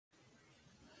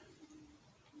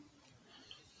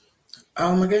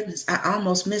Oh my goodness, I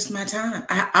almost missed my time.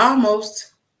 I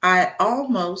almost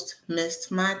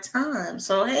missed my time.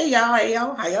 So hey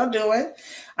y'all, how y'all doing?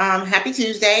 Happy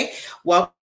Tuesday.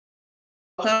 Welcome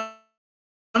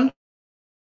to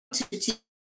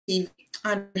TV.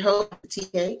 I'm your host,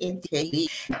 TK and TKB.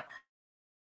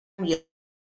 You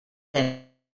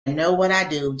know what I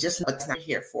do, just know what I'm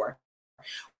here for.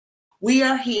 We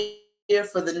are here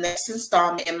for the next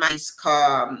installment in my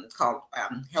called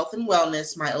Health and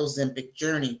Wellness, my Ozempic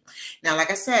journey. Now, like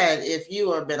I said, if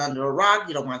you have been under a rock,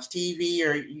 you don't watch TV,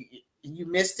 or you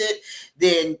missed it,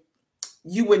 then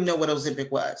you wouldn't know what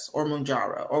Ozempic was, or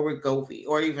Mounjaro, or Wegovy,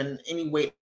 or even any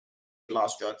weight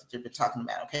loss drugs that you've been talking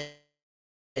about. Okay,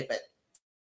 but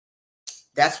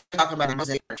that's what we're talking about.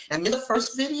 And the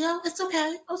first video, it's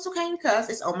okay. It's okay because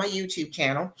it's on my YouTube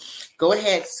channel. Go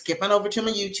ahead, skip on over to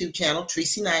my YouTube channel,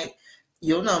 Tracy Knight.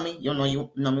 You'll know me. You'll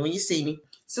know me when you see me.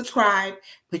 Subscribe,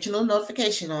 put your little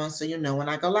notification on so you know when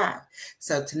I go live.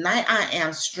 So tonight I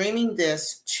am streaming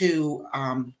this to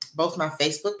both my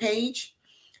Facebook page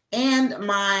and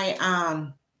my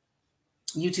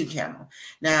YouTube channel.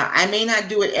 Now, I may not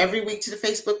do it every week to the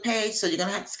Facebook page, so you're going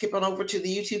to have to skip on over to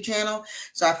the YouTube channel.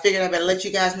 So I figured I better let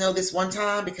you guys know this one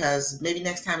time, because maybe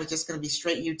next time it's just going to be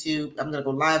straight YouTube. I'm going to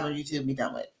go live on YouTube and be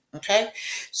done with it. Okay?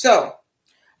 So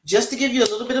just to give you a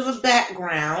little bit of a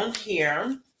background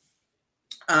here,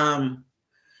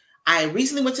 I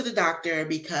recently went to the doctor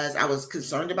because I was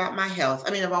concerned about my health.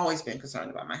 I mean, I've always been concerned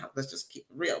about my health. Let's just keep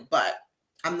it real. But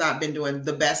I've not been doing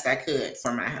the best I could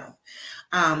for my health.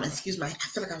 Excuse me, I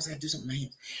feel like I was going to do something with my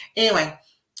hands. Anyway,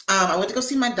 I went to go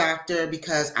see my doctor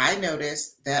because I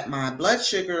noticed that my blood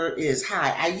sugar is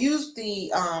high. I used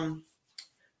the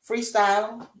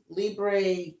Freestyle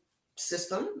Libre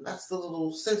system. That's the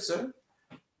little sensor,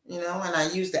 and I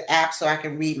use the app so I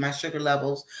can read my sugar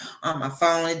levels on my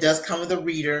phone. It does come with a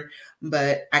reader,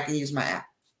 but I can use my app.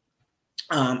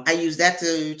 I use that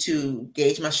to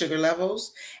gauge my sugar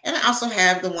levels. And I also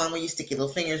have the one where you stick your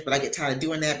little fingers, but I get tired of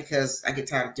doing that because I get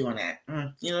tired of doing that.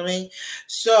 You know what I mean?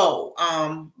 So,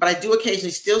 but I do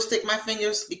occasionally still stick my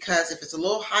fingers, because if it's a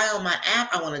little high on my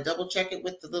app, I want to double check it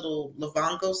with the little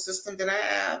Livongo system that I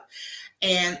have.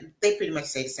 And they pretty much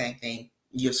say the same thing.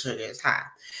 Your sugar is high.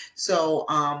 So,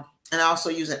 and I also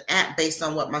use an app based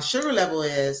on what my sugar level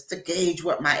is to gauge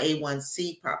what my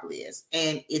A1C probably is.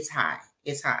 And it's high.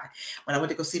 It's high. When I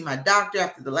went to go see my doctor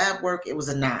after the lab work, it was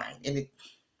a 9, and it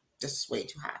just way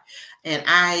too high. And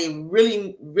I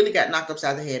really, really got knocked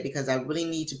upside the head, because I really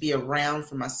need to be around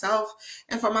for myself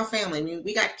and for my family. I mean,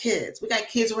 we got kids. We got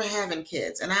kids who are having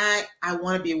kids. And I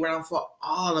want to be around for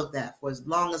all of that for as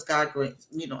long as God,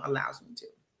 allows me to.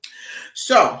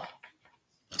 So,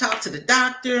 talk to the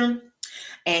doctor.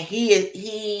 And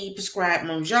he prescribed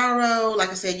Mounjaro. Like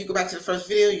I said, you go back to the first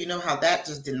video, you know how that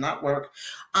just did not work.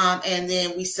 And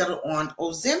then we settled on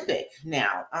Ozempic.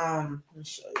 Now, let me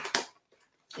show you.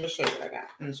 Let me show you what I got.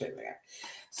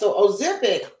 So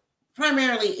Ozempic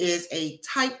primarily is a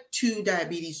type 2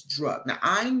 diabetes drug. Now,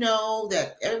 I know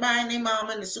that everybody and their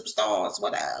mama and the superstars,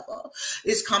 whatever,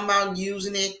 is come out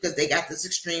using it because they got this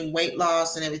extreme weight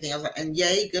loss and everything else. And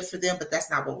yay, good for them, but that's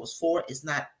not what it was for. It's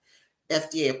not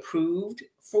FDA approved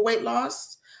for weight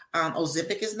loss.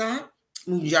 Ozempic is not.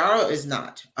 Mounjaro is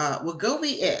not.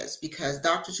 Wegovy is, because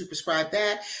doctors who prescribe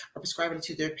that are prescribing it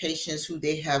to their patients who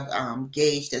they have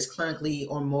gauged as clinically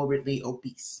or morbidly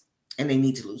obese, and they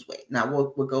need to lose weight. Now,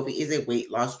 Wegovy is a weight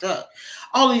loss drug.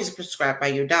 All of these are prescribed by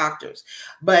your doctors.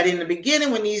 But in the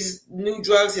beginning, when these new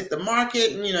drugs hit the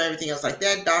market and everything else like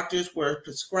that, doctors were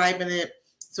prescribing it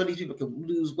so these people can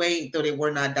lose weight, though they were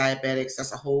not diabetics.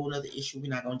 That's a whole other issue. We're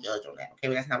not going to judge on that. Okay,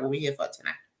 but that's not what we're here for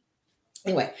tonight.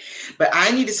 Anyway, but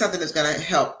I needed something that's going to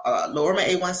help lower my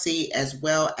A1C, as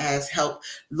well as help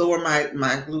lower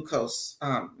my glucose,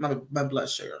 my blood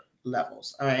sugar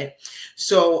levels. All right.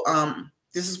 So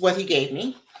this is what he gave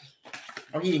me.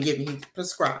 Or he didn't give me, he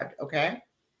prescribed. Okay.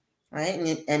 All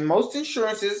right. And most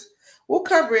insurances will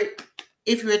cover it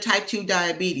if you're a type 2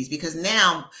 diabetes, because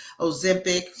now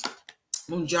Ozempic,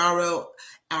 Mounjaro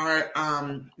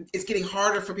it's getting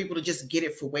harder for people to just get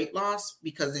it for weight loss,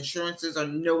 because insurances are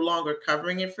no longer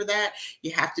covering it for that.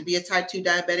 You have to be a type 2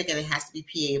 diabetic, and it has to be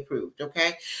PA approved.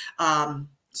 Okay.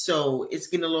 So it's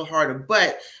getting a little harder,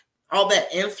 but all that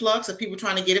influx of people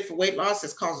trying to get it for weight loss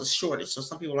has caused a shortage. So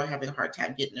some people are having a hard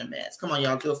time getting their meds. Come on,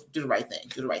 y'all, do the right thing.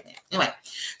 Do the right thing. Anyway,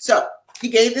 so he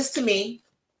gave this to me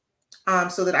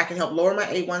so that I can help lower my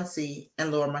A1C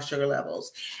and lower my sugar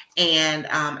levels. And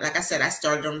like I said, I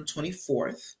started on the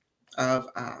 24th of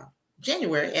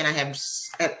January, and I have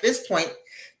at this point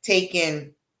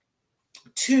taken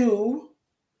 2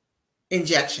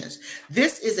 injections.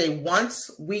 This is a once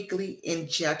weekly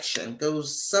injection.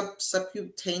 Goes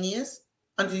subcutaneous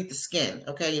underneath the skin.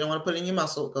 Okay, you don't want to put it in your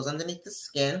muscle. It goes underneath the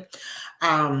skin.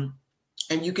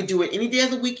 And you can do it any day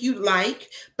of the week you like,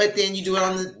 but then you do it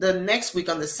on the next week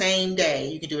on the same day.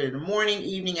 You can do it in the morning,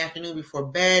 evening, afternoon, before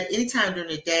bed, anytime during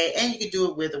the day, and you can do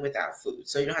it with or without food.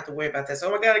 So you don't have to worry about that. So,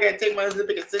 oh my God, I got to take my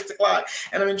Ozempic at 6 o'clock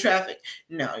and I'm in traffic.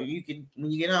 No, you can,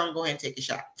 when you get home, go ahead and take a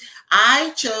shot.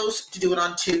 I chose to do it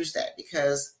on Tuesday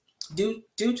because due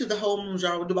to the whole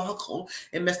Mounjaro debacle,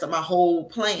 it messed up my whole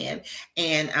plan.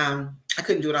 And I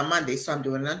couldn't do it on Monday, so I'm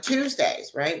doing it on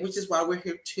Tuesdays, right? Which is why we're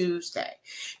here Tuesday.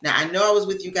 Now, I know I was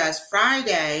with you guys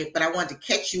Friday, but I wanted to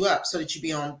catch you up so that you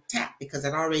be on tap because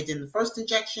I'd already done the first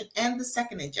injection and the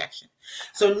second injection.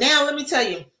 So now let me tell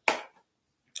you,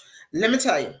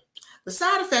 the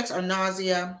side effects are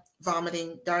nausea,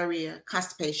 vomiting, diarrhea,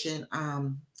 constipation,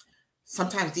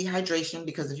 sometimes dehydration,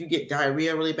 because if you get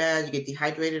diarrhea really bad, you get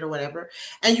dehydrated or whatever,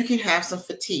 and you can have some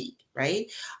fatigue,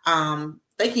 right?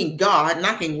 Thanking God,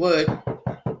 knocking wood,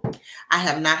 I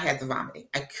have not had the vomiting.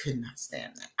 I could not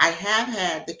stand that. I have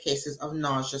had the cases of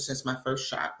nausea since my first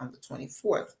shot on the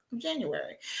 24th of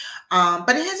January,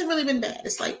 but it hasn't really been bad.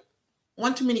 It's like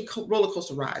one too many roller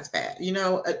coaster rides bad. You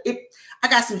know, I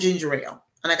got some ginger ale.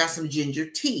 And I got some ginger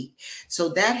tea. So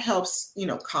that helps, you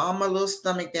know, calm my little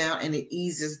stomach down and it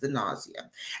eases the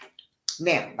nausea.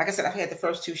 Now, like I said, I've had the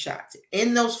first 2 shots.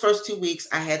 In those first 2 weeks,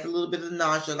 I had a little bit of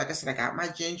nausea. Like I said, I got my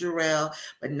ginger ale,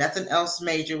 but nothing else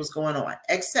major was going on.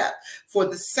 Except for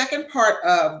the second part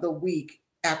of the week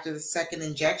after the second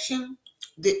injection,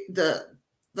 the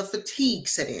fatigue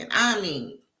set in. I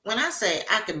mean, when I say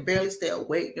I can barely stay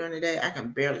awake during the day, I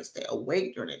can barely stay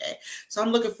awake during the day. So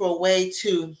I'm looking for a way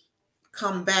to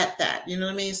combat that, you know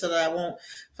what I mean, so that I won't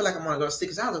feel like I'm gonna go to sleep.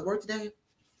 Because I was at work today.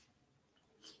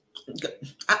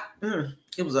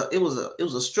 It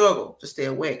was a struggle to stay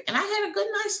awake, and I had a good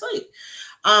night's sleep.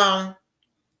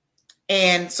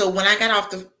 And so when I got off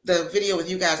the video with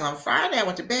you guys on Friday, I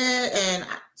went to bed and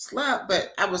I slept,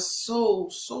 but I was so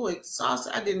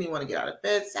exhausted. I didn't even want to get out of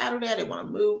bed Saturday. I didn't want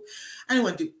to move. I didn't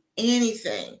want to do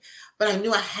anything, but I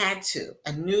knew I had to.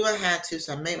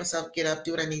 So I made myself get up,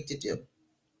 do what I need to do.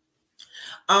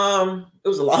 It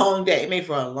was a long day, made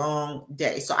for a long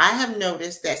day. So I have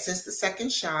noticed that since the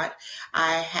second shot,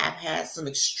 I have had some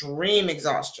extreme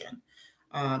exhaustion.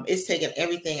 It's taken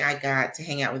everything I got to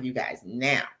hang out with you guys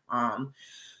now. Like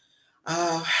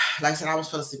I said, I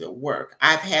almost fell asleep at work.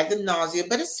 I've had the nausea,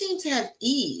 but it seemed to have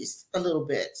eased a little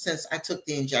bit since I took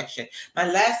the injection.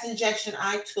 My last injection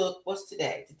I took was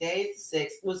today. Today is the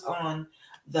 6th, was on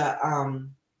the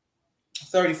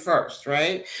 31st,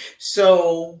 right?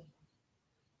 So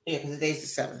yeah, because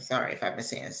today's the 7th. Sorry if I've been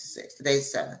saying it's the 6th.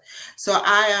 Today's the 7th. So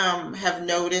I have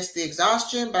noticed the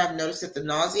exhaustion, but I've noticed that the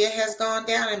nausea has gone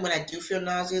down. And when I do feel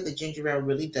nausea, the ginger ale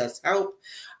really does help.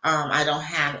 I don't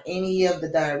have any of the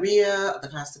diarrhea, the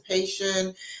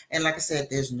constipation. And like I said,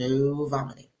 there's no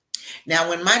vomiting. Now,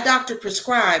 when my doctor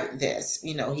prescribed this,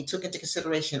 you know, he took into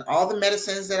consideration all the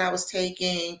medicines that I was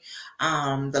taking,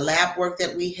 the lab work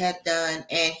that we had done,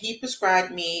 and he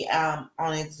prescribed me on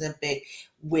Ozempic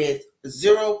with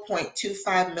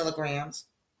 0.25 milligrams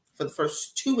for the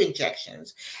first 2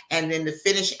 injections. And then to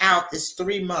finish out this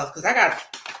 3 months, because I got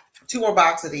 2 more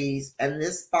boxes of these, and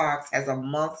this box has a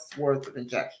month's worth of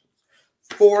injections.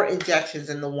 4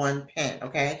 injections in the 1 pen,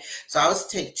 okay? So I was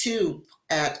to take 2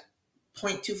 at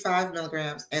 0.25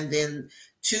 milligrams, and then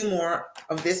 2 more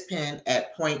of this pen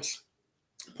at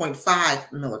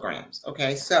 0.5 milligrams.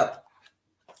 Okay, so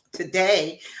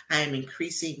today I am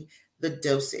increasing the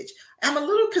dosage. I'm a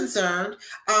little concerned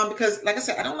because, like I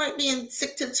said, I don't like being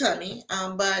sick to the tummy,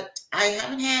 but I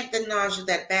haven't had the nausea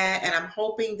that bad, and I'm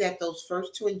hoping that those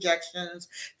first 2 injections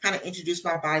kind of introduce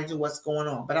my body to what's going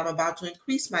on. But I'm about to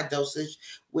increase my dosage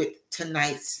with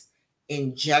tonight's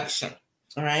injection.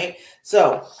 All right,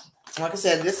 so like I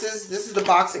said, this is the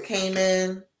box it came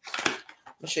in.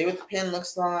 I'll show you what the pen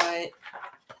looks like.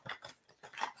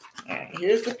 All right,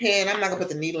 here's the pen. I'm not gonna put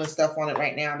the needle and stuff on it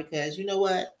right now because you know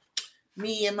what?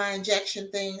 Me and my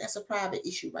injection thing, that's a private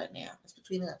issue right now. It's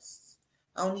between us.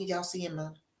 I don't need y'all seeing my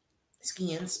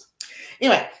skins.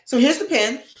 Anyway, so here's the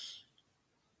pen.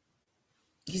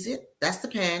 You see it? That's the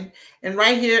pen. And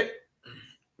right here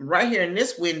in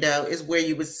this window is where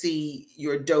you would see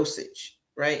your dosage,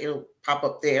 right? It'll pop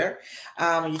up there.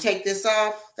 When you take this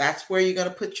off, that's where you're going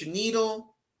to put your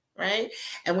needle, right?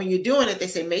 And when you're doing it, they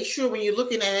say, make sure when you're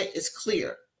looking at it, it's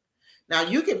clear. Now,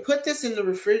 you can put this in the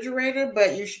refrigerator,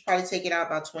 but you should probably take it out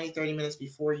about 20, 30 minutes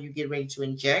before you get ready to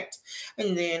inject.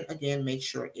 And then, again, make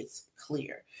sure it's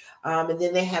clear. And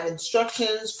then they have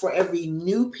instructions for every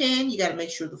new pen. You got to make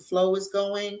sure the flow is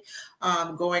going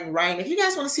right. And if you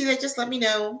guys want to see that, just let me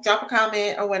know. Drop a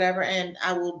comment or whatever. And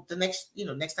I will,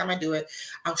 next time I do it,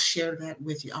 I'll share that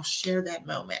with you. I'll share that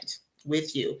moment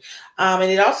with you. And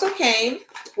it also came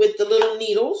with the little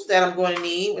needles that I'm going to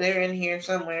need. They're in here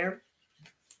somewhere.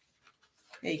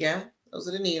 There you go. Those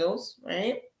are the needles,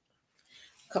 right?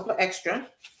 A couple of extra.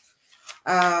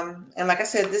 And like I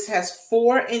said, this has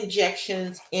 4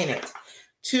 injections in it.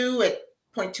 2 at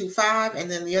 0.25 and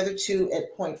then the other 2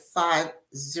 at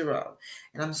 0.50.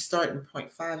 And I'm starting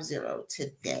 0.50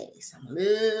 today. So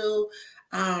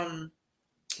I'm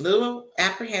a little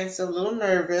apprehensive, a little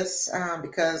nervous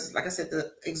because, like I said,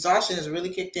 the exhaustion has really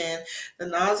kicked in. The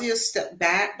nausea stepped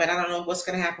back, but I don't know what's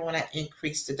going to happen when I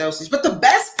increase the dosage. But the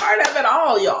best part of it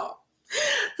all, y'all,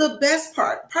 the best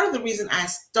part of the reason I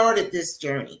started this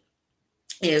journey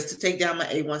is to take down my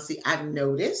A1C. I've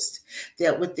noticed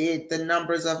that with the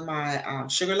numbers of my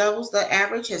sugar levels, the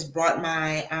average has brought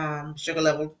my sugar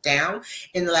level down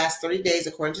in the last 30 days,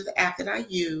 according to the app that I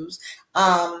use.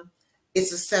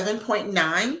 It's a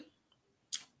 7.9.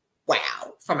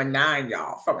 Wow, from a 9,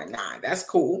 y'all, from a 9. That's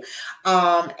cool.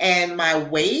 And my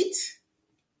weight,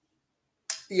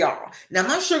 y'all. Now,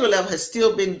 my sugar level has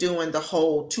still been doing the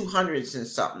whole 200s and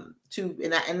something.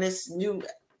 And this new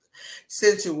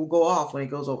sensor will go off when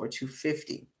it goes over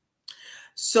 250.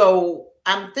 So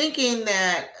I'm thinking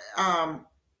that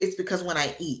it's because when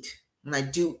I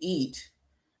do eat,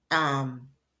 of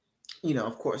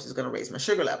course, it's going to raise my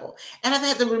sugar level. And I've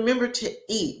had to remember to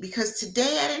eat because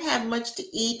today I didn't have much to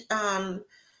eat.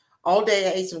 All day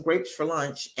I ate some grapes for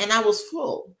lunch and I was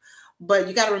full. But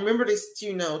you got to remember this,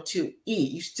 to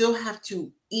eat. You still have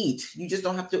to eat. You just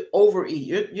don't have to overeat.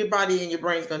 Your body and your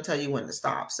brain is going to tell you when to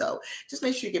stop. So just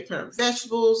make sure you get plenty of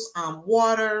vegetables,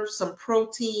 water, some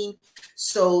protein,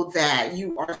 so that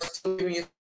you are still giving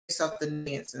yourself the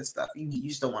nutrients and stuff you need. You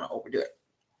just don't want to overdo it.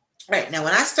 All right. Now,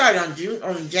 when I started on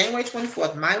January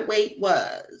 24th, my weight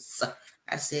was,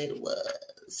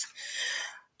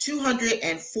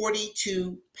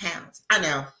 242 pounds. I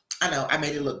know. I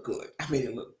made it look good.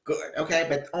 Okay.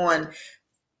 But on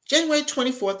January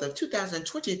 24th of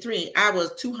 2023, I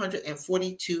was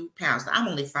 242 pounds. Now, I'm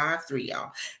only 5'3",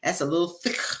 y'all. That's a little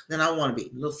thicker than I want to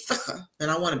be. A little thicker than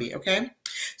I want to be. Okay.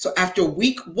 So after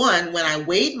week 1, when I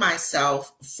weighed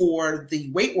myself for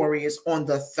the Weight Warriors on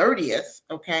the 30th,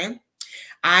 okay,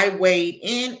 I weighed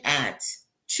in at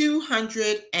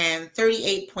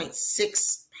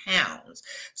 238.6 pounds.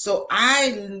 So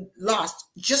I lost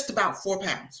just about 4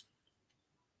 pounds.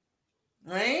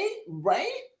 Right?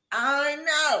 I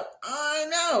know.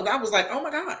 I was like, oh my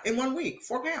God, in 1 week,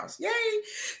 4 pounds. Yay.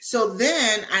 So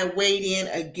then I weighed in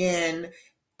again,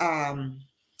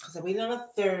 because I weighed in on the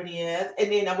 30th,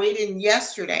 and then I weighed in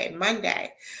yesterday,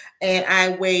 Monday, and I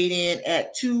weighed in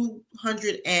at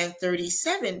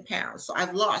 237 pounds. So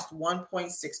I've lost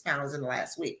 1.6 pounds in the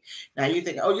last week. Now you're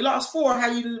thinking, oh, you lost 4.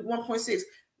 How you do 1.6?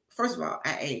 First of all,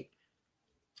 I ate.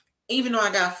 Even though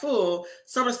I got full,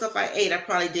 some of the stuff I ate, I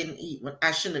probably didn't eat when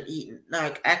I shouldn't have eaten.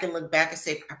 Like, I can look back and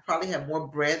say I probably had more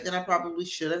bread than I probably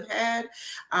should have had.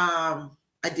 I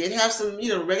did have some,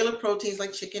 regular proteins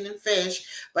like chicken and fish,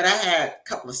 but I had a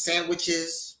couple of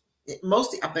sandwiches.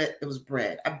 Mostly, I bet it was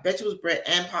bread. I bet it was bread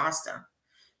and pasta.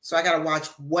 So I got to watch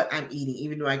what I'm eating.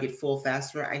 Even though I get full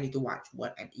faster, I need to watch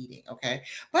what I'm eating, okay?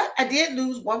 But I did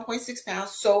lose 1.6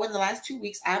 pounds. So in the last 2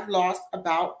 weeks, I've lost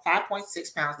about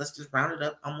 5.6 pounds. Let's just round it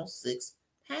up, almost 6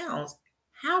 pounds.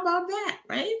 How about that,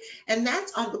 right? And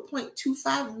that's on the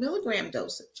 0.25 milligram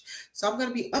dosage. So I'm going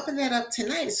to be upping that up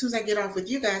tonight. As soon as I get off with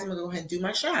you guys, I'm going to go ahead and do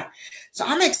my shot. So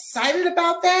I'm excited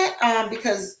about that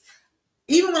because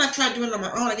even when I try doing it on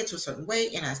my own, I get to a certain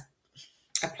weight and I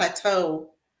plateau.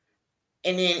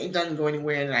 And then it doesn't go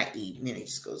anywhere, and I eat, and then it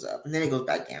just goes up, and then it goes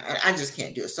back down. I just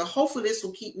can't do it. So hopefully this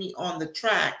will keep me on the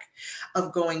track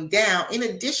of going down, in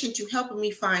addition to helping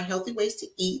me find healthy ways to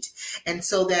eat. And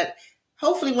so that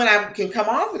hopefully when I can come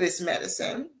off of this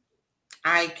medicine,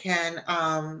 I can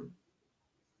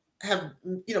have,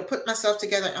 put myself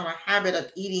together on a habit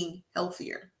of eating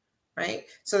healthier. Right?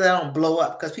 So that I don't blow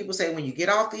up. Because people say when you get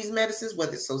off these medicines,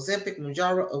 whether it's Ozempic,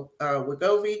 Mounjaro, or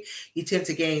Wegovy, you tend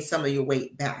to gain some of your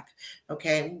weight back.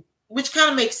 Okay? Which kind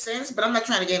of makes sense, but I'm not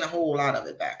trying to gain a whole lot of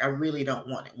it back. I really don't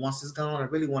want it. Once it's gone, I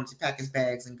really want it to pack his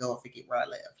bags and go and forget where I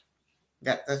live.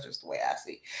 That's just the way I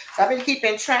see. So I've been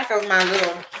keeping track of my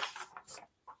little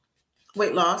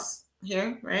weight loss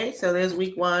here, right? So there's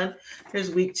week 1,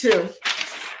 there's week 2.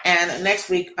 And next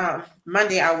week,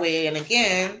 Monday, I'll weigh in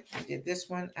again. I did this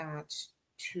one out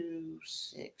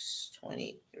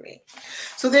 2/6/23.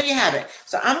 So there you have it.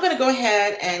 So I'm going to go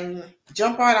ahead and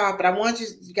jump right off, but I want you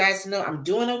guys to know I'm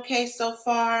doing okay so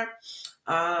far.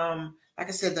 Like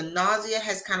I said, the nausea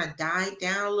has kind of died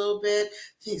down a little bit.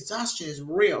 The exhaustion is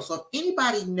real. So if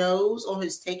anybody knows or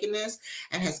has taken this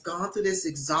and has gone through this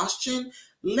exhaustion,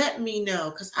 let me know,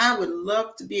 because I would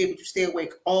love to be able to stay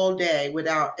awake all day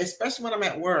without, especially when I'm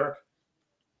at work.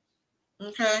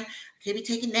 Okay, I can't be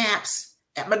taking naps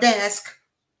at my desk.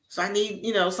 So I need,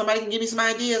 somebody can give me some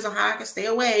ideas on how I can stay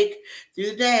awake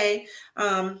through the day.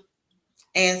 And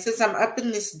since I'm up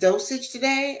in this dosage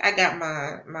today, I got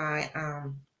my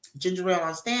ginger ale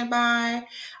on standby.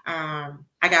 I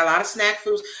got a lot of snack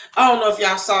foods. I don't know if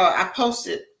y'all saw, I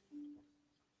posted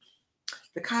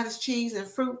the cottage cheese and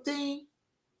fruit thing.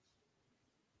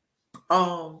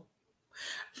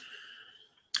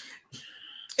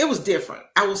 It was different.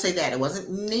 I will say that. It wasn't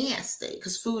nasty,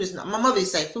 because food is not, my mother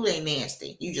used to say food ain't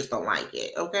nasty. You just don't like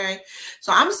it. Okay.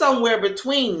 So I'm somewhere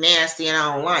between nasty and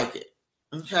I don't like it.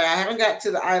 Okay. I haven't got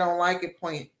to the I don't like it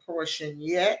portion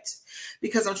yet,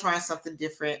 because I'm trying something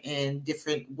different and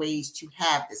different ways to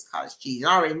have this cottage cheese.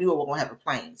 I already knew we were going to have it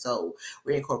plain. So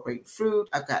we're incorporating fruit.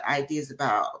 I've got ideas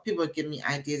about, people are giving me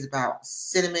ideas about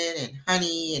cinnamon and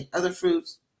honey and other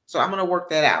fruits. So I'm going to work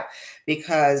that out,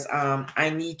 because I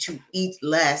need to eat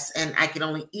less and I can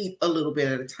only eat a little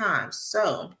bit at a time.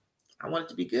 So I want it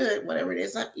to be good, whatever it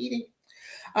is I'm eating.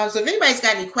 So if anybody's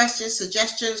got any questions,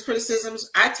 suggestions, criticisms,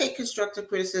 I take constructive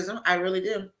criticism. I really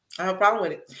do. I have a problem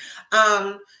with it.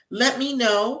 Let me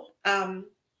know. And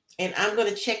I'm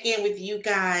going to check in with you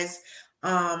guys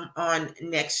on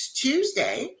next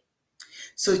Tuesday,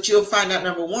 so that you'll find out,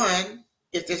 number one,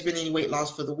 if there's been any weight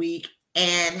loss for the week,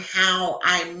 and how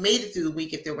I made it through the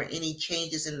week, if there were any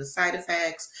changes in the side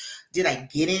effects. Did I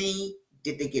get any?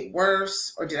 Did they get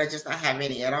worse? Or did I just not have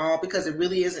any at all? Because it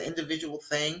really is an individual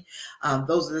thing.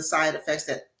 Those are the side effects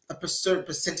that a certain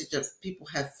percentage of people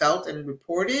have felt and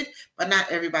reported, but not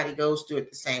everybody goes through it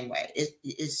the same way.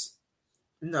 It's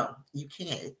no, you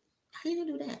can't. How are you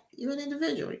gonna do that? You're an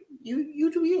individual.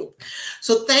 You do you.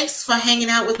 So thanks for hanging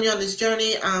out with me on this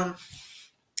journey.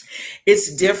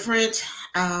 It's different.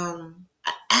 I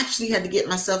actually had to get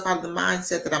myself out of the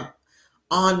mindset that I'm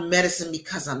on medicine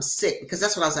because I'm sick, because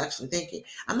that's what I was actually thinking.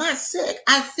 I'm not sick.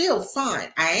 I feel fine.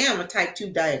 I am a type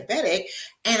 2 diabetic,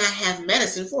 and I have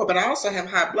medicine for it, but I also have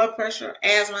high blood pressure,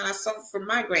 asthma, and I suffer from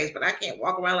migraines, but I can't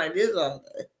walk around like this all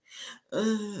day.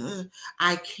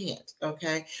 I can't.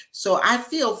 Okay. So I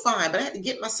feel fine, but I had to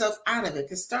get myself out of it,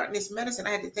 because starting this medicine,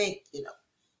 I had to think,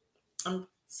 I'm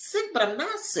sick, but I'm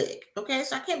not sick. Okay.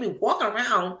 So I can't be walking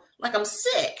around like I'm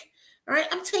sick. All right.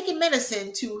 I'm taking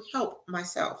medicine to help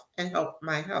myself and help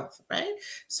my health. Right.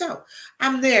 So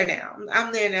I'm there now.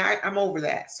 I'm over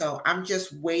that. So I'm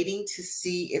just waiting to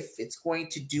see if it's going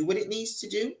to do what it needs to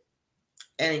do,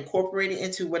 and incorporate it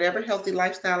into whatever healthy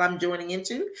lifestyle I'm joining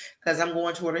into, because I'm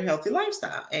going toward a healthy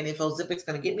lifestyle. And if Ozempic's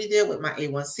going to get me there with my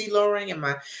A1C lowering and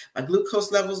my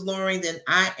glucose levels lowering, then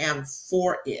I am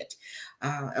for it.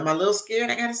 Am I a little scared?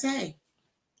 I got to say,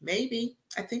 maybe.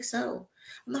 I think so.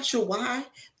 I'm not sure why,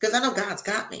 because I know God's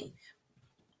got me.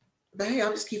 But hey,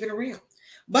 I'm just keeping it real.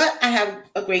 But I have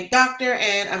a great doctor,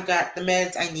 and I've got the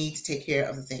meds I need to take care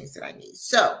of the things that I need.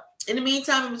 So in the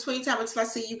meantime, in between time, until I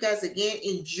see you guys again,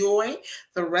 enjoy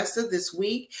the rest of this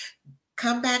week.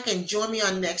 Come back and join me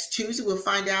on next Tuesday. We'll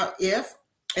find out if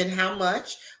and how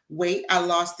much weight I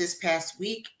lost this past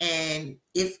week, and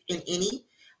if in any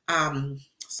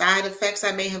side effects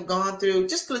I may have gone through,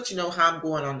 just to let you know how I'm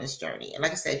going on this journey. And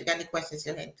like I said, if you got any questions,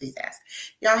 go ahead and please ask.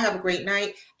 Y'all have a great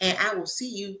night, and I will see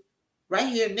you right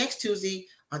here next Tuesday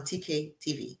on TK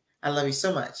TV. I love you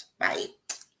so much. Bye.